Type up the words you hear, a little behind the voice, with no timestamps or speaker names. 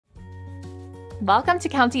Welcome to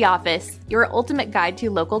County Office, your ultimate guide to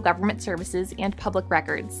local government services and public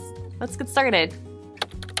records. Let's get started.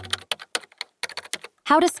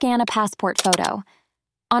 How to scan a passport photo.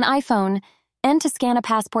 On iPhone, and to scan a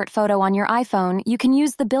passport photo on your iPhone, you can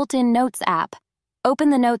use the built-in Notes app. Open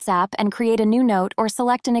the Notes app and create a new note or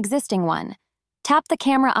select an existing one. Tap the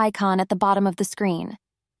camera icon at the bottom of the screen.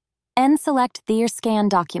 Select the Scan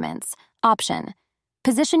Documents option.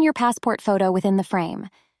 Position your passport photo within the frame.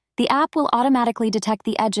 The app will automatically detect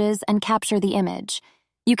the edges and capture the image.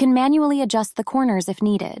 You can manually adjust the corners if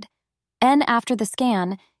needed. After the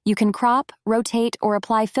scan, you can crop, rotate, or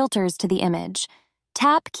apply filters to the image.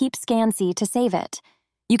 Tap Keep Scan-C to save it.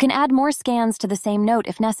 You can add more scans to the same note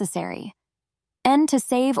if necessary. To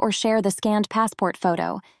save or share the scanned passport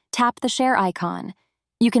photo, tap the Share icon.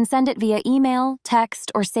 You can send it via email,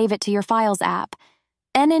 text, or save it to your Files app.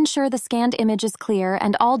 Ensure the scanned image is clear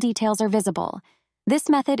and all details are visible. This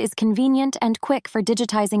method is convenient and quick for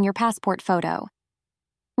digitizing your passport photo.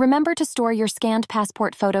 Remember to store your scanned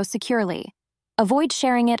passport photo securely. Avoid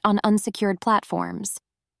sharing it on unsecured platforms.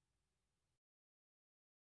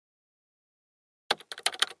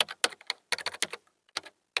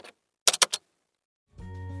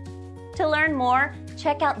 To learn more,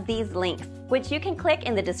 check out these links, which you can click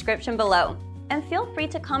in the description below. And feel free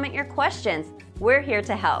to comment your questions. We're here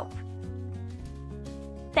to help.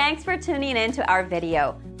 Thanks for tuning in to our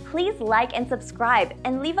video. Please like and subscribe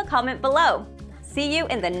and leave a comment below. See you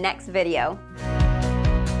in the next video.